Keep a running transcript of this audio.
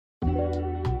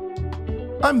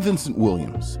I'm Vincent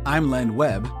Williams. I'm Len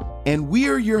Webb. And we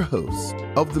are your hosts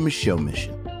of The Micheaux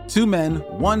Mission. 2 men,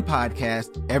 1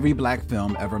 podcast, every black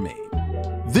film ever made.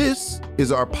 This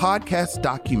is our podcast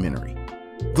documentary,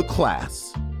 The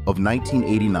Class of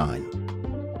 1989.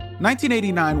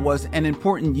 1989 was an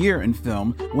important year in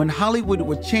film when Hollywood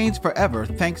would change forever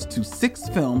thanks to 6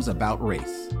 films about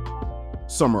race.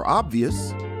 Some are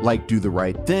obvious, like Do the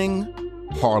Right Thing,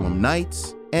 Harlem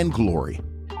Nights, and Glory.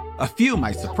 A few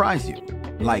might surprise you,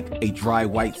 like A Dry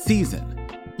White Season,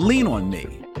 Lean on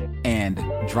Me, and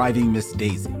Driving Miss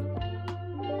Daisy.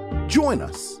 Join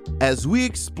us as we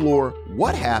explore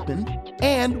what happened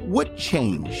and what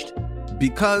changed.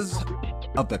 Because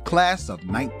of the class of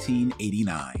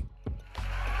 1989.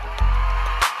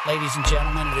 Ladies and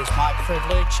gentlemen, it is my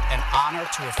privilege and honor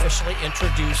to officially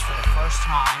introduce for the first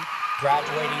time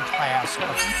graduating class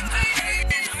of...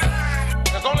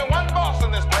 There's only one boss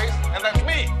in this place, and that's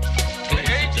me. The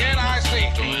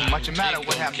HNIC. Much matter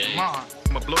what happens tomorrow.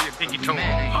 I'm gonna blow your pinky toe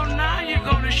off. Oh, now you're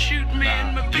gonna shoot me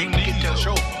in my pinky toe. You need to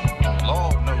show.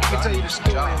 Lord knows. Let me tell you the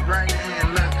story. Right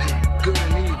hand, left hand, good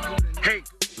and evil. Hate,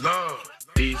 love.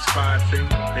 These 5 things,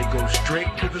 they go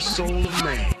straight to the soul of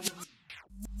man.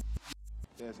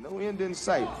 There's no end in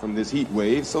sight from this heat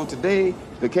wave, so today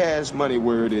the cash money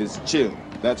word is chill.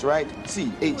 That's right,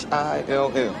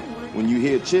 C-H-I-L-L. When you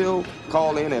hear chill,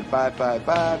 call in at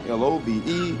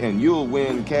 555-LOVE and you'll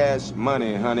win cash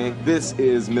money, honey. This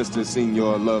is Mr.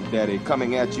 Senior Love Daddy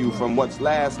coming at you from what's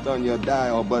last on your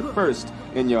dial, but first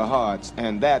in your hearts,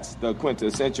 and that's the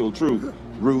quintessential truth.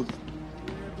 Ruth.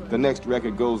 The next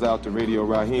record goes out to Radio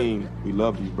Raheem. We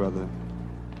love you, brother.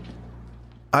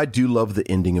 I do love the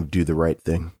ending of Do the Right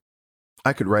Thing.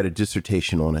 I could write a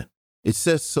dissertation on it. It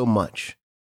says so much.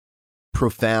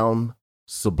 Profound,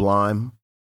 sublime,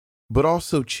 but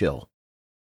also chill.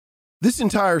 This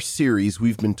entire series,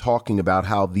 we've been talking about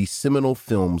how the seminal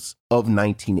films of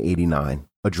 1989,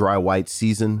 A Dry White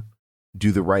Season,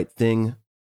 Do the Right Thing,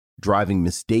 Driving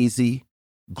Miss Daisy,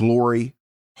 Glory,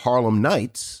 Harlem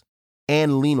Nights,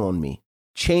 and Lean on Me,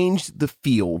 changed the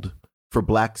field for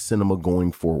black cinema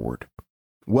going forward.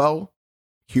 Well,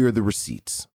 here are the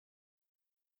receipts.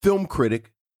 Film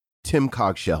critic Tim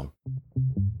Cogshell.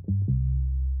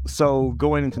 So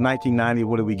going into 1990,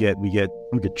 what do we get? We get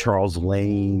Charles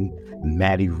Lane,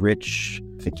 Matty Rich.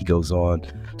 I think he goes on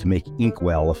to make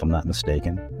Inkwell, if I'm not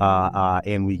mistaken.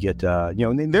 And we get,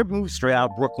 and they're moved straight out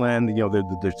of Brooklyn.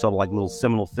 They're sort of like little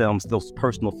seminal films, those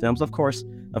personal films. Of course,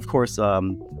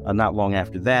 not long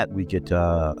after that, we get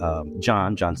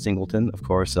John Singleton, of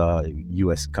course,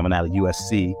 coming out of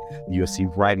USC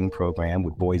writing program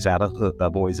with Boys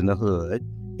in the Hood.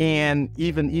 And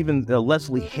even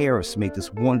Leslie Harris made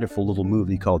this wonderful little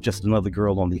movie called Just Another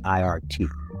Girl on the IRT.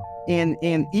 And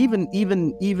even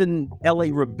LA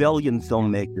Rebellion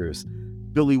filmmakers,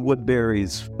 Billy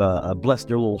Woodbury's Bless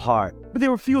Their Little Heart. But there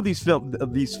were a few of these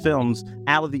films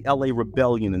out of the LA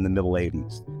Rebellion in the middle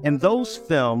 80s. And those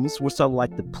films were sort of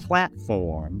like the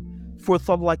platform for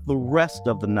sort of like the rest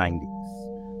of the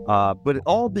 90s. But it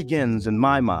all begins, in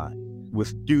my mind,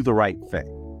 with Do the Right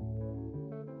Thing.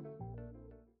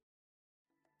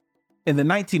 In the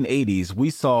 1980s, we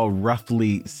saw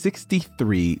roughly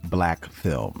 63 black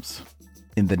films.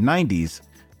 In the 90s,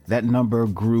 that number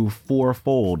grew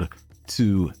 4-fold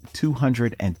to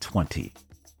 220.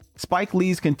 Spike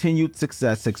Lee's continued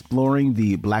success exploring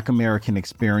the Black American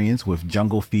experience with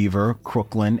Jungle Fever,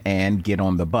 Crooklyn, and Get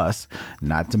on the Bus,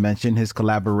 not to mention his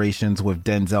collaborations with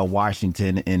Denzel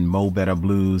Washington in Mo Better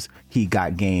Blues, He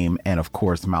Got Game, and of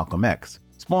course Malcolm X,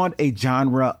 spawned a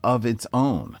genre of its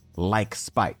own, like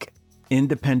Spike.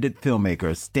 Independent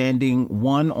filmmakers standing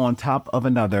one on top of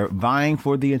another, vying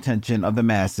for the attention of the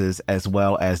masses as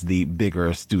well as the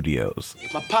bigger studios.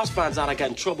 If my pops finds out I got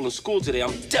in trouble in school today,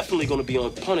 I'm definitely going to be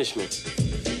on punishment.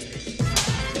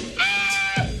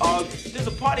 There's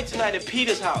a party tonight at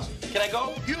Peter's house. Can I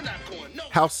go? You're not going, no.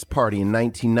 House Party in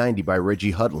 1990 by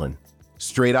Reggie Hudlin.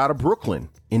 Straight Outta Brooklyn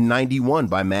in 91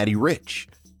 by Matty Rich.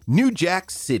 New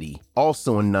Jack City,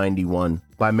 also in 91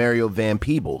 by Mario Van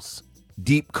Peebles.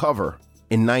 Deep Cover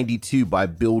in 92 by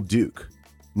Bill Duke.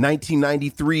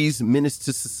 1993's Menace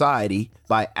to Society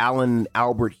by Alan and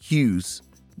Albert Hughes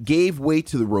gave way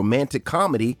to the romantic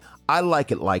comedy I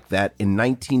Like It Like That in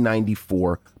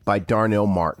 1994 by Darnell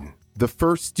Martin, the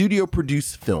first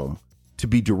studio-produced film to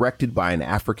be directed by an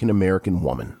African-American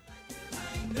woman.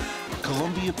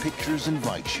 Columbia Pictures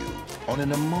invites you on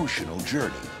an emotional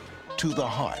journey to the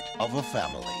heart of a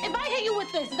family. If I hit you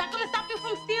with this, is that going to stop you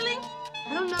from stealing?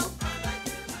 I don't know.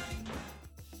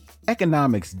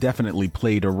 Economics definitely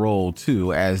played a role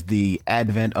too, as the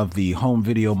advent of the home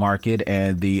video market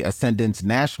and the ascendance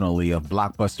nationally of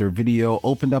blockbuster video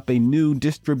opened up a new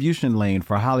distribution lane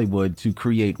for Hollywood to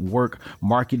create work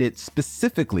marketed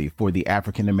specifically for the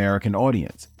African American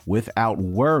audience, without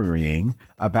worrying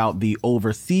about the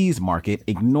overseas market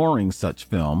ignoring such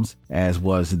films, as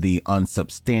was the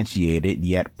unsubstantiated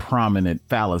yet prominent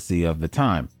fallacy of the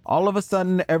time. All of a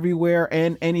sudden, everywhere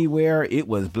and anywhere, it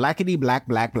was blackety black,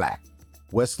 black, black.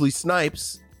 Wesley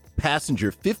Snipes,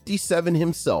 passenger 57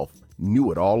 himself,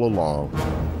 knew it all along.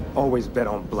 Always bet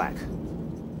on black.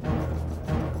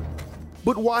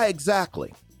 But why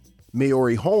exactly?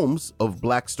 Maori Holmes of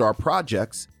Black Star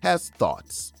Projects has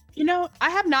thoughts. You know, I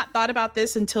have not thought about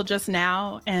this until just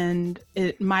now, and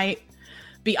it might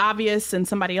be obvious and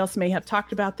somebody else may have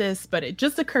talked about this, but it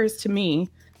just occurs to me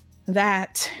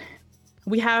that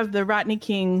we have the Rodney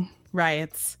King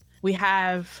riots. We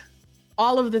have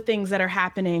all of the things that are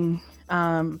happening,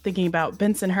 thinking about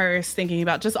Bensonhurst, thinking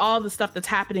about just all the stuff that's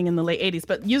happening in the late 80s,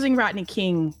 but using Rodney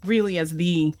King really as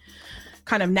the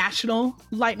kind of national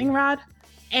lightning rod.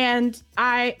 And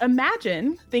I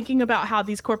imagine thinking about how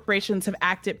these corporations have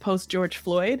acted post George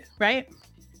Floyd, right?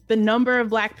 The number of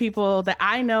Black people that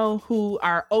I know who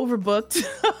are overbooked,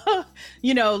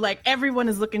 you know, like everyone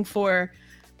is looking for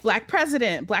Black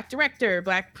president, Black director,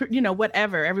 Black, you know,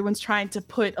 whatever. Everyone's trying to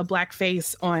put a Black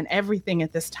face on everything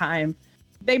at this time.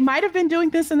 They might have been doing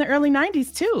this in the early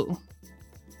 90s too.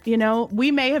 You know,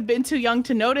 we may have been too young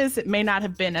to notice. It may not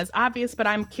have been as obvious, but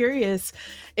I'm curious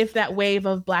if that wave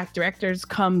of Black directors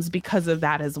comes because of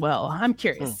that as well. I'm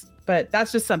curious, but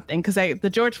that's just something, because the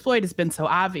George Floyd has been so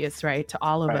obvious, right, to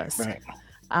all of us. Right.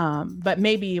 But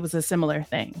maybe it was a similar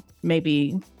thing.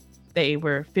 Maybe they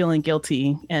were feeling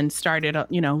guilty and started,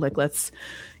 you know, like, let's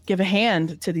give a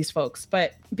hand to these folks.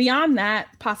 But beyond that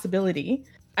possibility,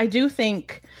 I do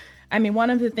think, I mean,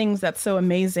 one of the things that's so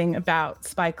amazing about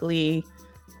Spike Lee,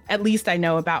 at least I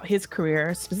know about his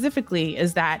career specifically,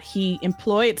 is that he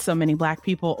employed so many Black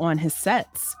people on his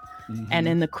sets and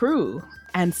in the crew.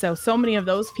 And so many of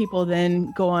those people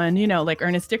then go on, you know, like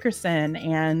Ernest Dickerson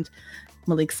and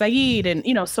Malik Saeed and,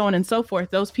 you know, so on and so forth.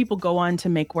 Those people go on to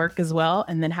make work as well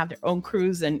and then have their own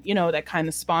crews, and, you know, that kind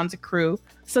of spawns a crew.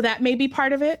 So that may be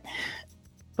part of it.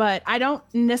 But I don't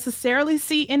necessarily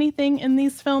see anything in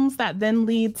these films that then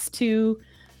leads to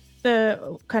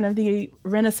the kind of the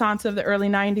renaissance of the early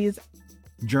 90s.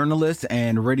 Journalist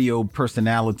and radio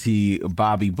personality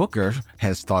Bobby Booker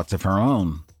has thoughts of her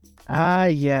own. Ah,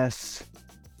 yes.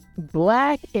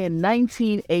 Black in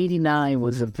 1989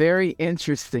 was a very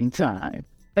interesting time.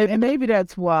 And maybe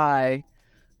that's why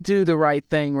Do the Right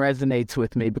Thing resonates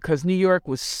with me, because New York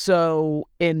was so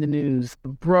in the news.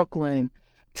 Brooklyn,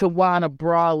 Tawana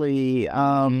Brawley,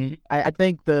 I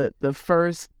think the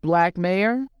first Black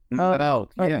mayor of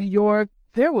New York.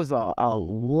 There was a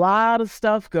lot of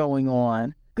stuff going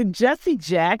on. Jesse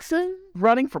Jackson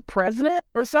running for president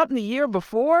or something the year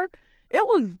before.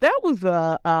 That was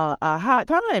a hot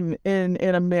time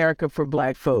in America for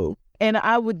Black folk. And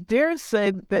I would dare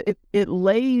say that it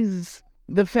lays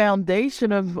the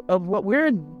foundation of what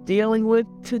we're dealing with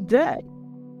today.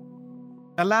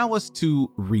 Allow us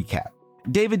to recap.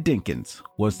 David Dinkins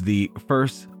was the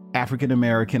first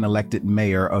African-American elected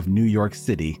mayor of New York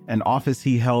City, an office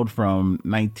he held from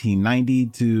 1990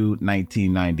 to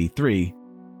 1993,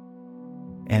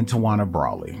 and Tawana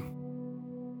Brawley.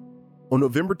 On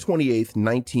November 28th,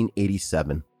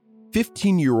 1987,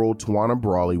 15-year-old Tawana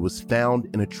Brawley was found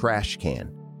in a trash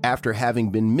can after having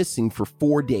been missing for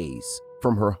 4 days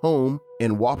from her home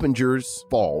in Wappingers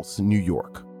Falls, New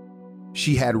York.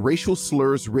 She had racial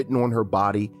slurs written on her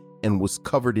body and was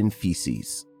covered in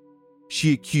feces.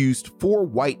 She accused 4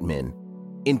 white men,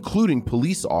 including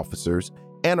police officers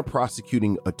and a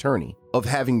prosecuting attorney, of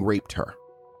having raped her.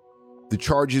 The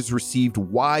charges received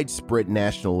widespread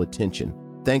national attention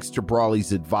thanks to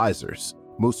Brawley's advisors,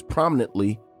 most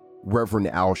prominently Reverend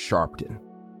Al Sharpton.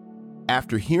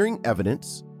 After hearing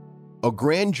evidence, a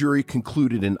grand jury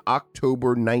concluded in October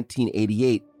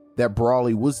 1988 that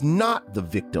Brawley was not the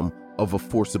victim of a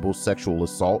forcible sexual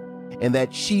assault and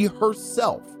that she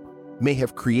herself may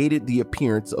have created the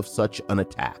appearance of such an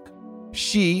attack.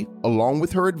 She, along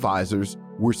with her advisors,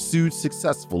 were sued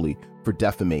successfully for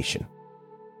defamation.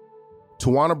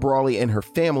 Tawana Brawley and her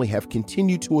family have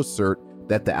continued to assert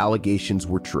that the allegations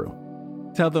were true.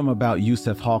 Tell them about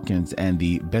Yusuf Hawkins and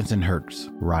the Bensonhurst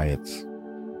riots.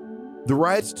 The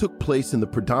riots took place in the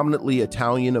predominantly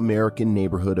Italian-American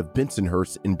neighborhood of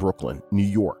Bensonhurst in Brooklyn, New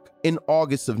York, in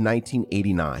August of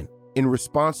 1989, in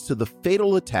response to the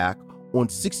fatal attack on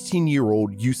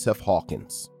 16-year-old Yusuf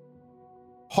Hawkins.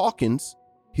 Hawkins,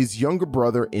 his younger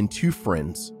brother, and 2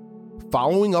 friends,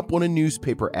 following up on a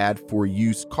newspaper ad for a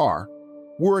used car,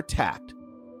 were attacked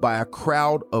by a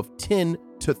crowd of 10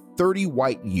 to 30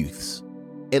 white youths,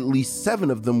 at least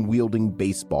 7 of them wielding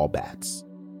baseball bats.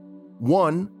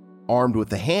 One, armed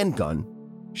with a handgun,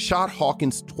 shot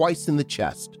Hawkins twice in the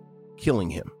chest, killing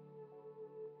him.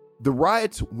 The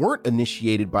riots weren't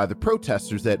initiated by the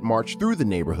protesters that marched through the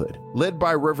neighborhood, led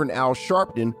by Reverend Al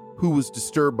Sharpton, who was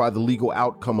disturbed by the legal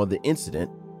outcome of the incident,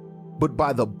 but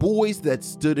by the boys that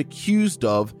stood accused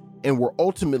of and were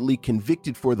ultimately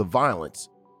convicted for the violence,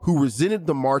 who resented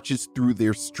the marches through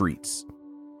their streets.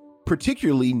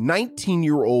 Particularly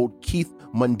 19-year-old Keith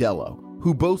Mondello,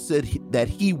 who both said that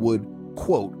he would,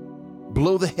 quote,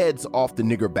 blow the heads off the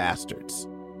nigger bastards.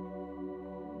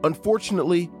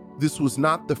 Unfortunately, this was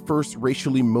not the first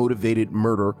racially motivated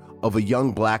murder of a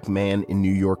young black man in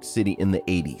New York City in the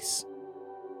 80s.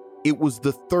 It was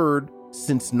the third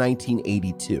since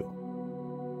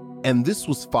 1982. And this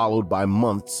was followed by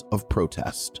months of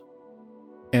protest.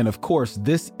 And of course,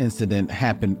 this incident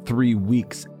happened 3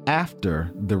 weeks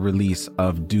after the release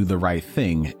of Do the Right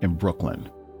Thing in Brooklyn.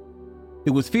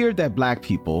 It was feared that black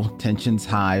people, tensions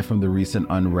high from the recent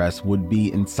unrest, would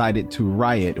be incited to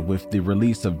riot with the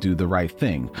release of Do the Right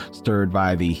Thing, stirred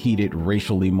by the heated,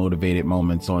 racially motivated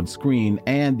moments on screen,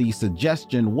 and the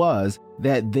suggestion was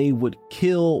that they would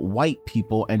kill white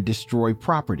people and destroy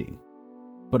property.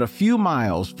 But a few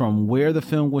miles from where the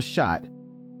film was shot,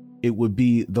 it would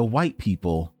be the white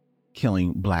people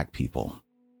killing black people.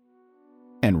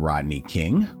 And Rodney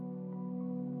King?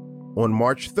 On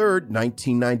March 3rd,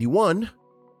 1991,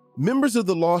 members of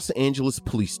the Los Angeles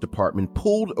Police Department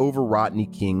pulled over Rodney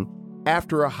King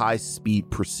after a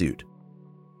high-speed pursuit.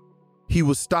 He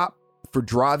was stopped for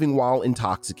driving while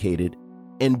intoxicated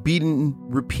and beaten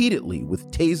repeatedly with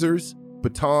tasers,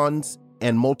 batons,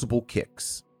 and multiple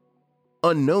kicks.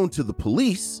 Unknown to the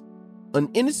police, an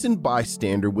innocent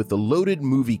bystander with a loaded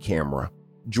movie camera,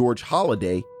 George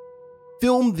Holliday,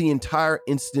 filmed the entire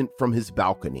incident from his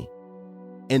balcony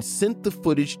and sent the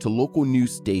footage to local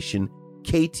news station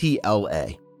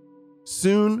KTLA.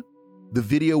 Soon, the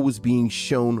video was being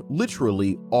shown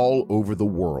literally all over the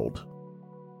world.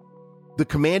 The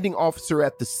commanding officer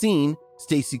at the scene,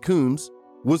 Stacy Coombs,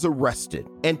 was arrested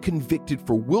and convicted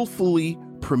for willfully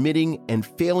permitting and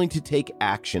failing to take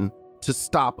action to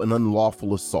stop an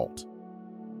unlawful assault.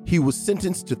 He was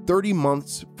sentenced to 30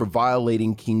 months for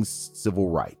violating King's civil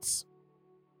rights.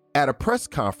 At a press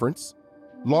conference,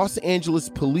 Los Angeles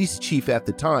Police Chief at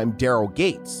the time, Daryl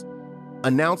Gates,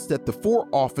 announced that the 4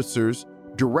 officers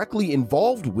directly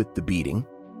involved with the beating,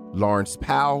 Lawrence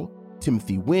Powell,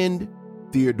 Timothy Wind,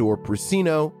 Theodore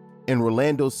Persino, and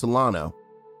Rolando Solano,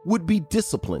 would be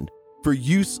disciplined for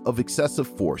use of excessive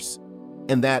force,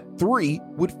 and that 3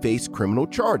 would face criminal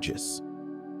charges.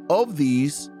 Of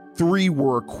these, 3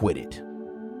 were acquitted.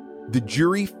 The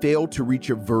jury failed to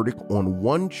reach a verdict on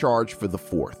 1 charge for the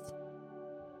 4th.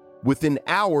 Within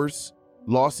hours,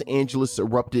 Los Angeles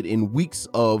erupted in weeks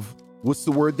of, what's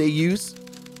the word they use?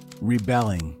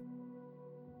 Rebelling.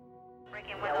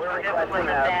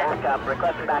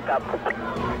 Request backup.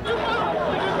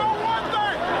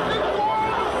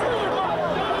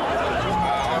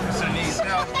 Officer needs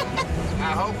help.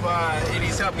 I hope he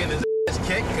needs help getting his ass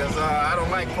kicked because I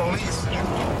don't like police.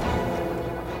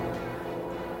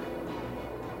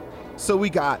 So we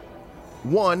got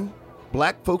 1,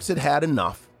 black folks had had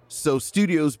enough, so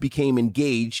studios became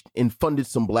engaged and funded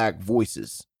some black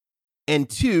voices. And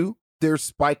 2, there's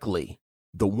Spike Lee,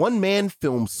 the one-man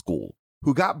film school,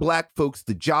 who got black folks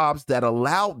the jobs that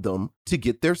allowed them to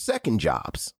get their second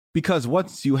jobs. Because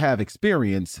once you have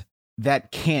experience,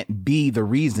 that can't be the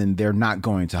reason they're not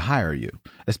going to hire you,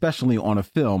 especially on a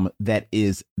film that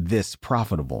is this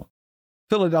profitable.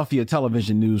 Philadelphia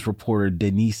television news reporter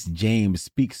Denise James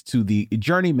speaks to the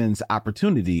journeyman's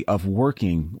opportunity of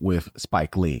working with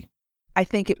Spike Lee. I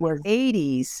think it was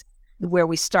 80s where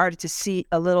we started to see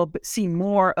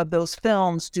more of those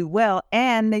films do well.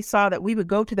 And they saw that we would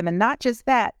go to them. And not just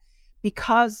that,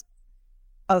 because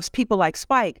of people like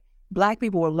Spike, black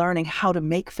people were learning how to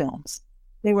make films.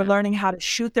 They were learning how to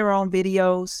shoot their own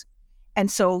videos. And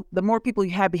so the more people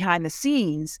you have behind the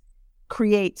scenes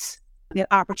creates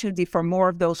the opportunity for more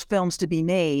of those films to be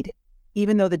made,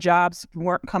 even though the jobs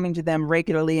weren't coming to them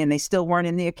regularly and they still weren't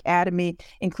in the academy,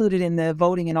 included in the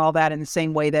voting and all that in the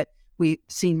same way that we've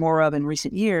seen more of in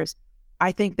recent years.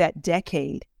 I think that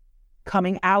decade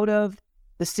coming out of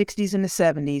the 60s and the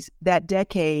 70s, that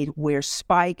decade where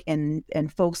Spike and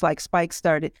folks like Spike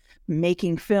started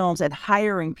making films and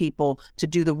hiring people to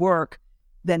do the work,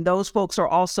 then those folks are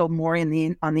also more on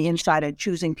the inside and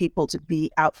choosing people to be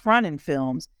out front in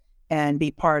films. and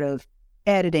be part of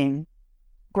editing,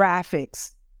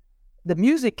 graphics. The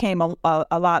music came a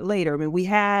lot later. I mean, we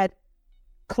had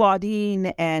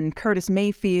Claudine and Curtis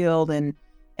Mayfield and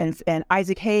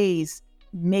Isaac Hayes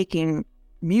making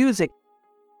music.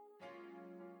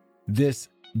 This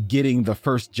getting the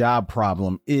first job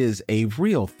problem is a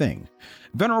real thing.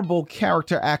 Venerable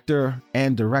character actor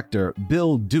and director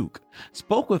Bill Duke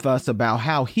spoke with us about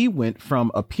how he went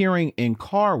from appearing in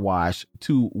Car Wash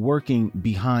to working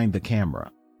behind the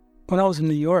camera. When I was in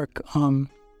New York,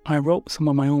 I wrote some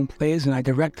of my own plays and I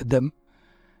directed them.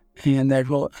 And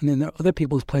then there are other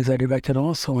people's plays I directed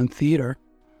also in theater.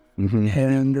 Mm-hmm.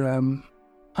 And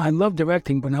I love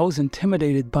directing, but I was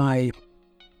intimidated by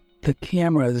the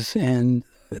cameras and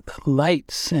the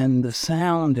lights and the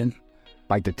sound and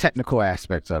like the technical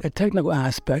aspects of it. The technical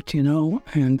aspect, you know.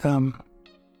 And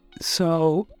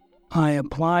so I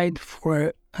applied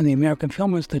for the American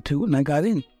Film Institute and I got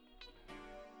in.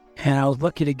 And I was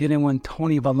lucky to get in when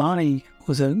Tony Vellani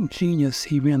was a genius.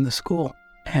 He ran the school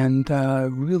and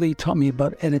really taught me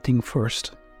about editing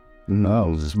first.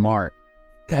 Oh, smart.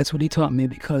 That's what he taught me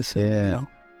because you know,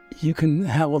 you can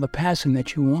have all the passion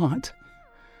that you want.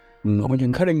 But when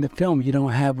you're cutting the film, you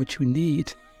don't have what you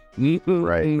need.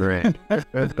 Right. That's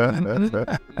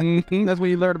when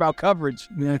you learn about coverage.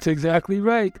 That's exactly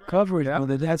right. Coverage. Yeah.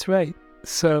 That's right.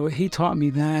 So he taught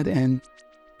me that, and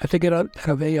I figured out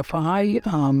of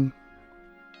AFI,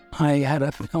 I had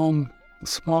a film, a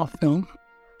small film,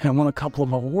 and I won a couple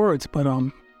of awards, but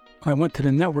I went to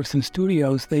the networks and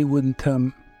studios, they wouldn't,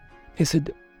 they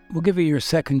said, we'll give you your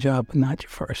second job, but not your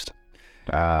first.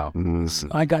 Wow. So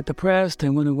I got depressed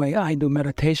and went away. I do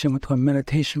meditation, went to a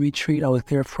meditation retreat. I was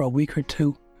there for a week or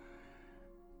two.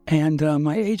 And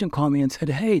my agent called me and said,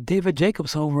 hey, David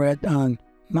Jacobs over at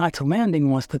Knots Landing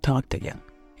wants to talk to you.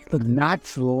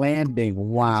 Knots Landing,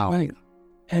 wow. Right.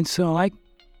 And so I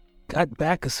got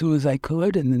back as soon as I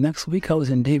could, and the next week I was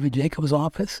in David Jacobs'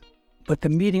 office. But the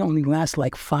meeting only lasted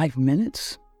like 5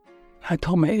 minutes. I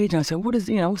told my agent, I said, what's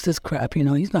this crap?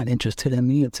 He's not interested in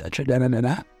me, etc.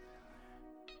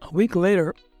 A week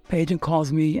later, the agent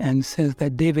calls me and says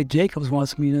that David Jacobs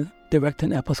wants me to direct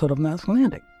an episode of Knots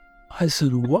Landing. I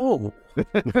said, whoa.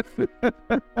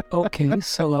 Okay,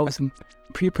 so I was in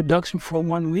pre-production for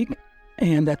 1 week,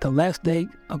 and at the last day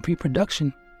of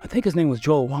pre-production, I think his name was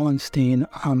Joel Wallenstein,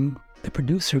 the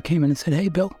producer came in and said, hey,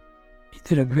 Bill, you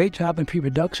did a great job in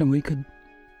pre-production. We could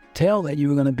tell that you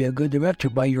were going to be a good director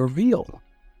by your reel.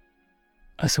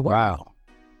 I said, wow.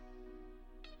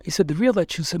 He said, the reel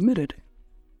that you submitted.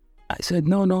 I said,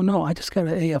 no, I just got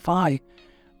an AFI.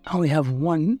 I only have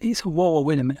one. He said, whoa,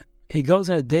 wait a minute. He goes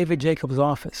into David Jacobs'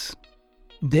 office.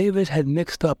 David had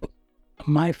mixed up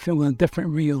my film with a different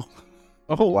reel.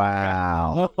 Oh,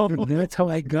 wow. That's how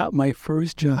I got my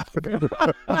first job.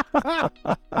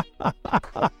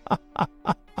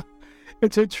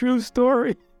 It's a true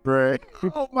story. Right.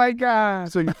 Oh, my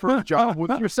God. So your first job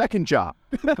was your second job.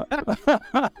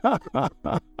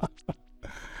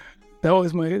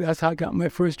 That's how I got my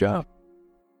first job.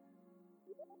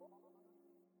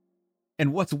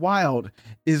 And what's wild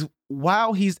is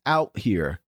while he's out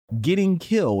here getting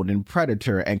killed in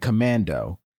Predator and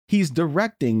Commando, he's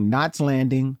directing Knots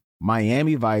Landing,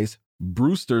 Miami Vice,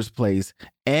 Brewster's Place,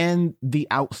 and The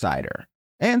Outsider,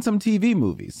 and some TV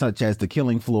movies such as The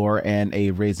Killing Floor and A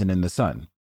Raisin in the Sun.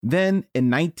 Then in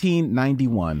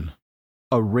 1991,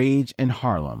 A Rage in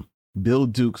Harlem, Bill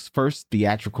Duke's first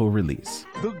theatrical release.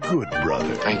 The Good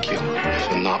Brother. Thank you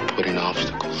for not putting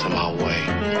obstacles in my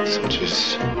way, such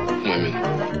as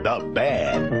women. The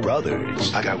Bad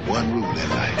Brothers. I got one rule in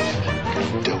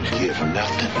life. Don't give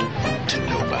nothing to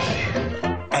nobody.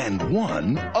 And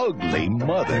one ugly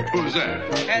mother. Who's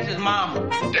that? That's his mama.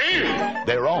 Damn!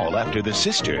 They're all after the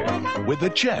sister with a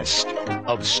chest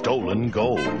of stolen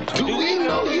gold. Do we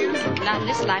know you? Not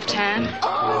this lifetime.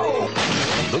 Oh!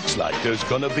 Looks like there's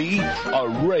gonna be a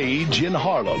rage in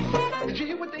Harlem. Did you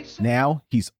hear what they said? Now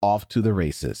he's off to the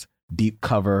races. Deep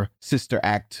Cover, Sister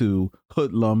Act 2,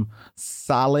 Hoodlum,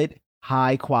 solid,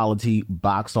 high-quality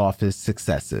box office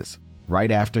successes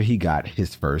right after he got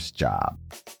his first job.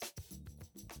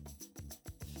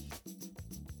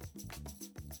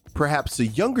 Perhaps a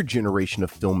younger generation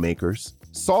of filmmakers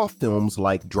saw films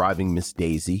like Driving Miss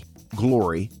Daisy,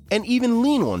 Glory, and even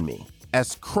Lean on Me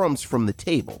as crumbs from the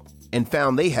table and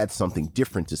found they had something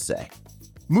different to say.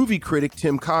 Movie critic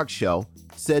Tim Cogshell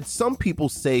said some people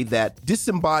say that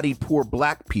disembodied poor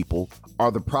Black people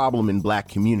are the problem in Black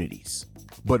communities,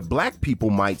 but Black people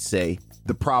might say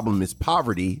the problem is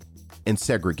poverty and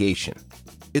segregation.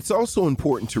 It's also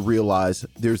important to realize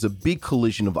there's a big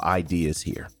collision of ideas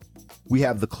here. We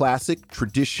have the classic,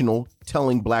 traditional,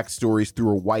 telling black stories through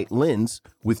a white lens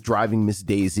with Driving Miss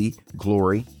Daisy,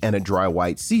 Glory, and A Dry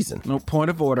White Season. No, point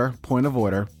of order.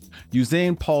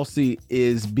 Usain Palsy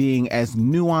is being as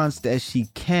nuanced as she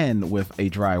can with A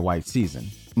Dry White Season.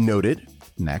 Noted.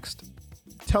 Next.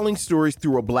 Telling stories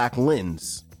through a black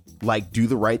lens, like Do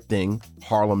the Right Thing,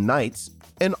 Harlem Nights,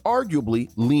 and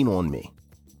arguably Lean on Me.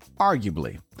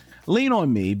 Arguably. Lean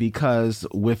on Me because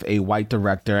with a white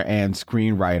director and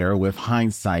screenwriter with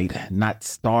hindsight, not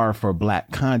star for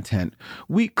black content,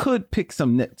 we could pick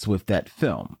some nits with that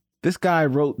film. This guy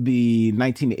wrote the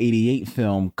 1988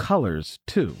 film Colors,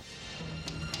 too.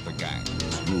 The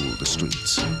gangs rule the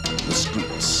streets. The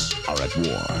streets are at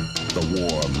war. The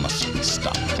war must be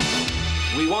stopped.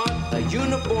 We want a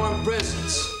uniformed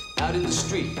presence out in the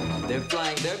street. They're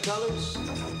flying their colors.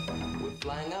 We're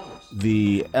flying ours.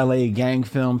 The LA gang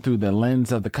film through the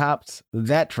lens of the cops,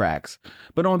 that tracks.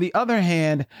 But on the other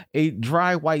hand, A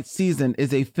Dry White Season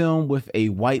is a film with a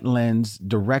white lens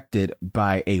directed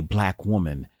by a black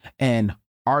woman. And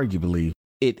arguably,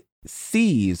 it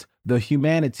sees the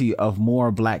humanity of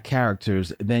more black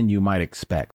characters than you might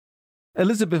expect.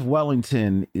 Elizabeth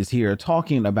Wellington is here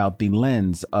talking about the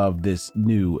lens of this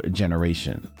new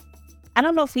generation. I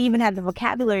don't know if we even had the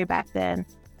vocabulary back then.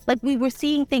 Like, we were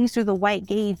seeing things through the white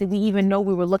gaze. Did we even know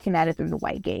we were looking at it through the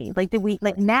white gaze?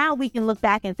 Now we can look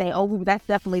back and say, oh, that's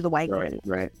definitely the white gaze.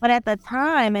 Right. But at the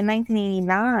time in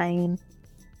 1989.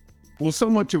 Well, so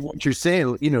much of what you're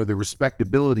saying, the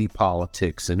respectability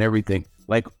politics and everything,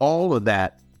 like all of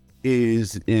that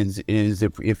is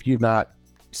if you're not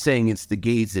saying it's the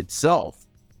gaze itself,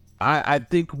 I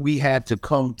think we had to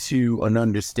come to an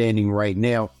understanding right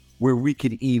now where we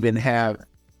could even have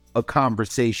a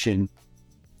conversation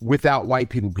without white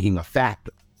people being a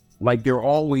factor. Like, they're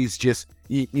always just,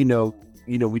 we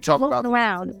talk about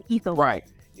around ethos. Right.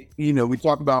 We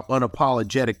talk about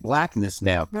unapologetic blackness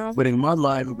now, but in my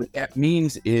mind, what that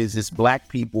means is it's black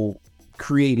people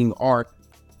creating art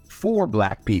for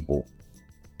black people.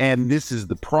 And this is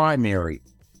the primary,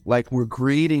 like, we're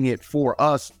creating it for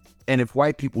us. And if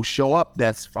white people show up,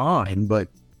 that's fine, but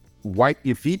wipe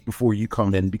your feet before you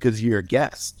come in because you're a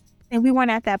guest. And we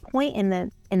weren't at that point in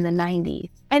the 90s.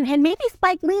 And maybe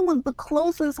Spike Lee was the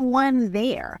closest one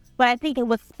there. But I think it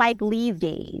was Spike Lee's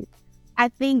gaze. I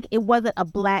think it wasn't a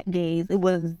black gaze.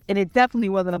 And it definitely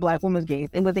wasn't a black woman's gaze.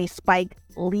 It was a Spike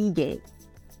Lee gaze,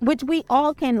 which we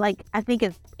all can, I think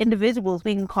as individuals,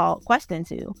 we can call question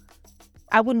to.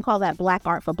 I wouldn't call that black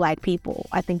art for black people.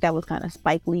 I think that was kind of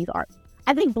Spike Lee's art.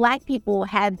 I think black people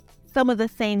had some of the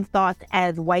same thoughts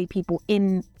as white people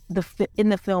in the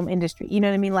film industry. You know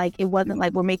what I mean? Like, it wasn't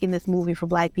like we're making this movie for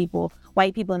black people,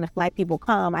 white people, and if black people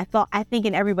come. I think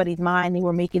in everybody's mind they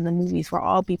were making the movies for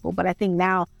all people. But I think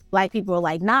now black people are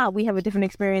like, nah, we have a different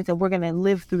experience and we're going to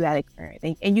live through that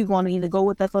experience. And you're going to either go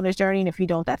with us on this journey, and if you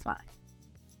don't, that's fine.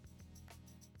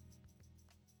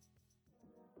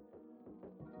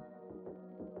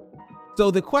 So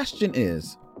the question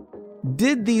is,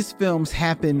 did these films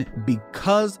happen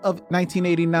because of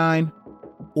 1989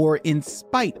 or in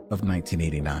spite of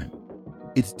 1989?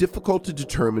 It's difficult to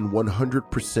determine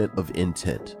 100% of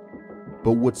intent,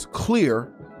 but what's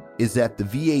clear is that the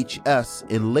VHS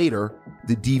and later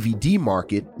the DVD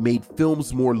market made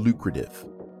films more lucrative,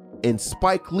 and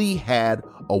Spike Lee had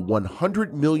a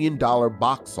 $100 million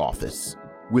box office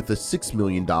with a $6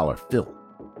 million film.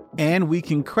 And we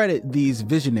can credit these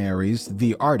visionaries,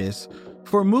 the artists,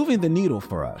 for moving the needle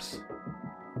for us.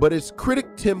 But as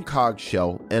critic Tim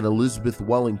Cogshell and Elizabeth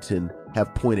Wellington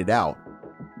have pointed out,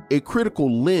 a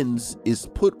critical lens is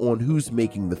put on who's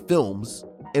making the films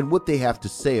and what they have to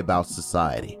say about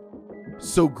society.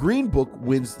 So Green Book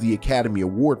wins the Academy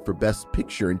Award for Best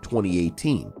Picture in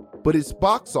 2018, but its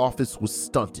box office was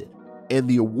stunted, and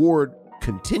the award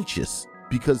contentious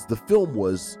because the film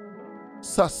was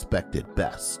suspect at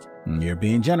best. You're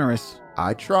being generous.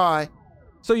 I try.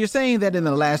 So you're saying that in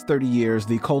the last 30 years,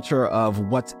 the culture of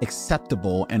what's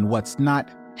acceptable and what's not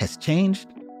has changed?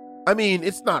 I mean,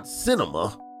 it's not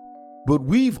cinema, but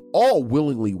we've all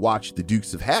willingly watched The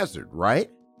Dukes of Hazzard, right?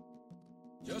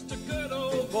 Just a good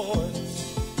old boy,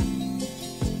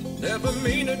 never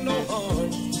meaning no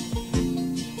harm.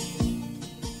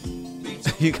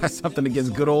 You got something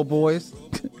against good old boys?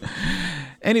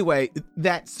 Anyway,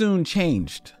 that soon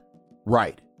changed.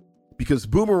 Right. Because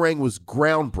Boomerang was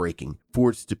groundbreaking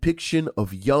for its depiction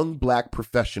of young black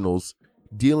professionals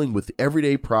dealing with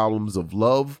everyday problems of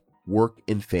love, work,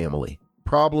 and family.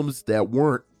 Problems that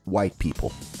weren't white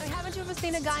people. Haven't you ever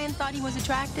seen a guy and thought he was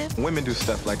attractive? Women do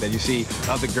stuff like that. You see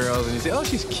other girls and you say, oh,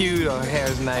 she's cute, or her hair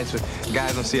is nice. But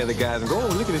guys don't see other guys and go, oh,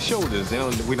 look at his shoulders.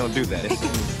 We don't do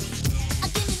that.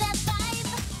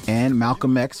 And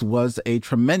Malcolm X was a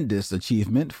tremendous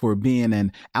achievement for being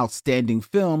an outstanding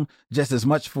film, just as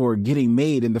much for getting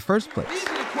made in the first place.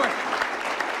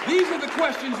 These are the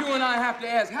questions you and I have to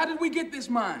ask. How did we get this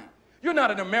mind? You're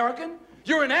not an American.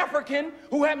 You're an African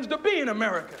who happens to be an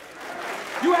American.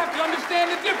 You have to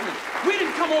understand the difference. We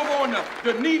didn't come over on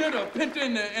the Nita, the Pinta,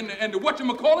 and the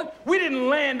whatchamacallit. We didn't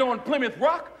land on Plymouth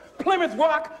Rock. Plymouth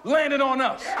Rock landed on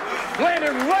us.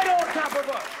 Landed right on top of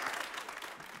us.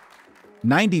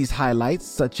 90s highlights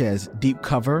such as Deep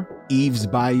Cover, Eve's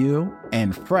Bayou,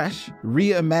 and Fresh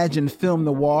reimagined film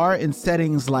noir in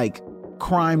settings like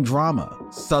crime drama,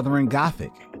 Southern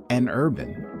Gothic, and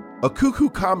urban. A cuckoo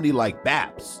comedy like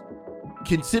Baps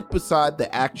can sit beside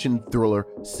the action thriller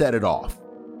Set It Off,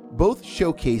 both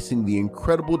showcasing the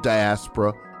incredible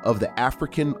diaspora of the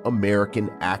African-American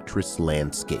actress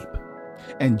landscape.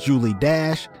 And Julie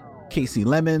Dash, Casey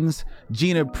Lemons,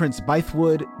 Gina Prince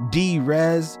Bythewood, Dee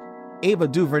Rez, Ava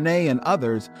DuVernay, and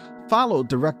others followed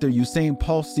director Usain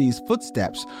Palsy's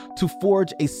footsteps to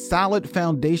forge a solid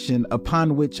foundation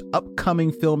upon which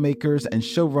upcoming filmmakers and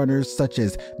showrunners such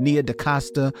as Nia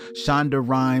DaCosta, Shonda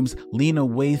Rhimes, Lena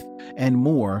Waithe, and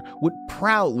more would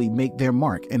proudly make their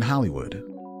mark in Hollywood.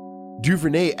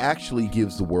 DuVernay actually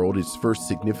gives the world his first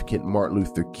significant Martin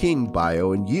Luther King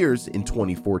bio in years in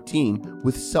 2014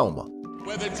 with Selma.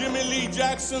 Whether Jimmy Lee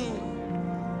Jackson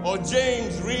or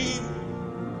James Reed,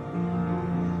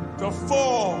 the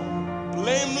four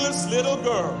blameless little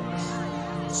girls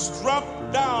struck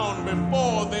down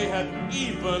before they had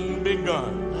even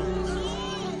begun.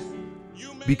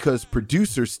 Because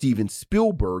producer Steven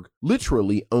Spielberg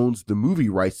literally owns the movie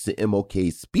rights to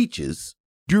MLK's speeches,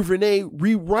 DuVernay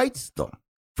rewrites them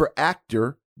for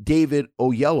actor David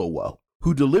Oyelowo,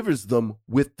 who delivers them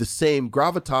with the same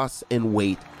gravitas and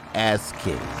weight as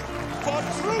King. For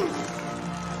truth,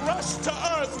 crushed to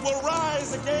earth, will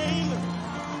rise again.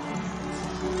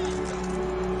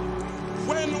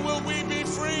 When will we be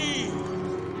free?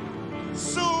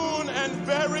 Soon and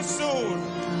very soon,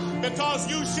 because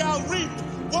you shall reap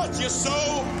what you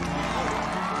sow.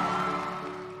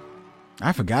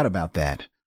 I forgot about that.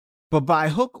 But by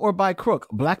hook or by crook,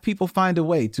 Black people find a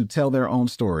way to tell their own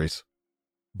stories.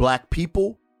 Black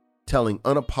people telling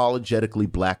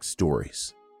unapologetically Black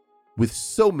stories, with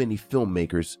so many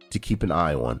filmmakers to keep an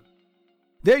eye on.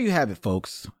 There you have it,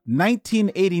 folks.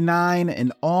 1989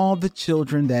 and all the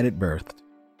children that it birthed.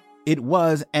 It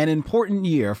was an important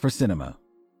year for cinema.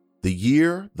 The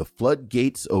year the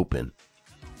floodgates open.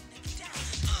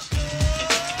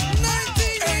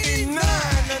 1989,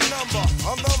 the number,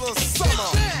 another summer.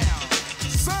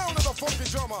 Sound of the funky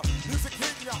drummer. Music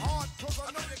hitting your heart, 'cause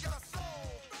I know you got a soul.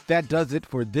 That does it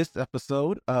for this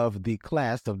episode of the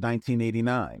Class of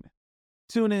 1989.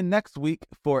 Tune in next week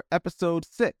for episode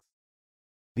 6,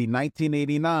 the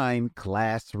 1989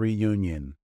 Class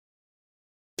Reunion.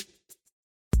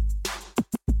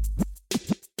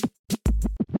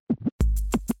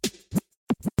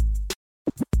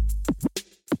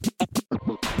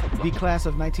 The Class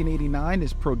of 1989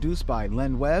 is produced by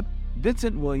Len Webb,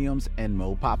 Vincent Williams, and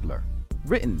Mo Poplar.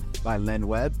 Written by Len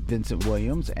Webb, Vincent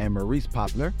Williams, and Maurice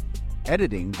Poplar.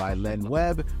 Editing by Len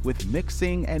Webb, with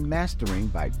mixing and mastering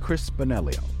by Chris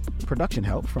Bonello. Production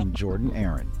help from Jordan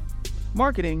Aaron.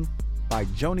 Marketing by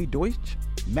Joni Deutsch,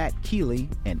 Matt Keeley,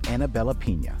 and Annabella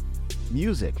Pina.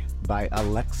 Music by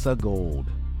Alexa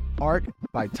Gold. Art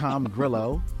by Tom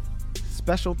Grillo.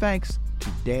 Special thanks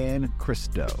to Dan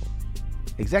Christo.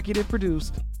 Executive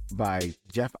produced by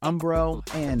Jeff Umbro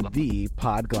and The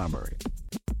Podglomerate.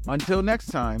 Until next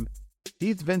time,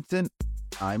 he's Vincent,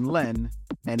 I'm Len,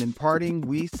 and in parting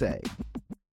we say,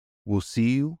 we'll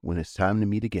see you when it's time to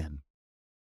meet again.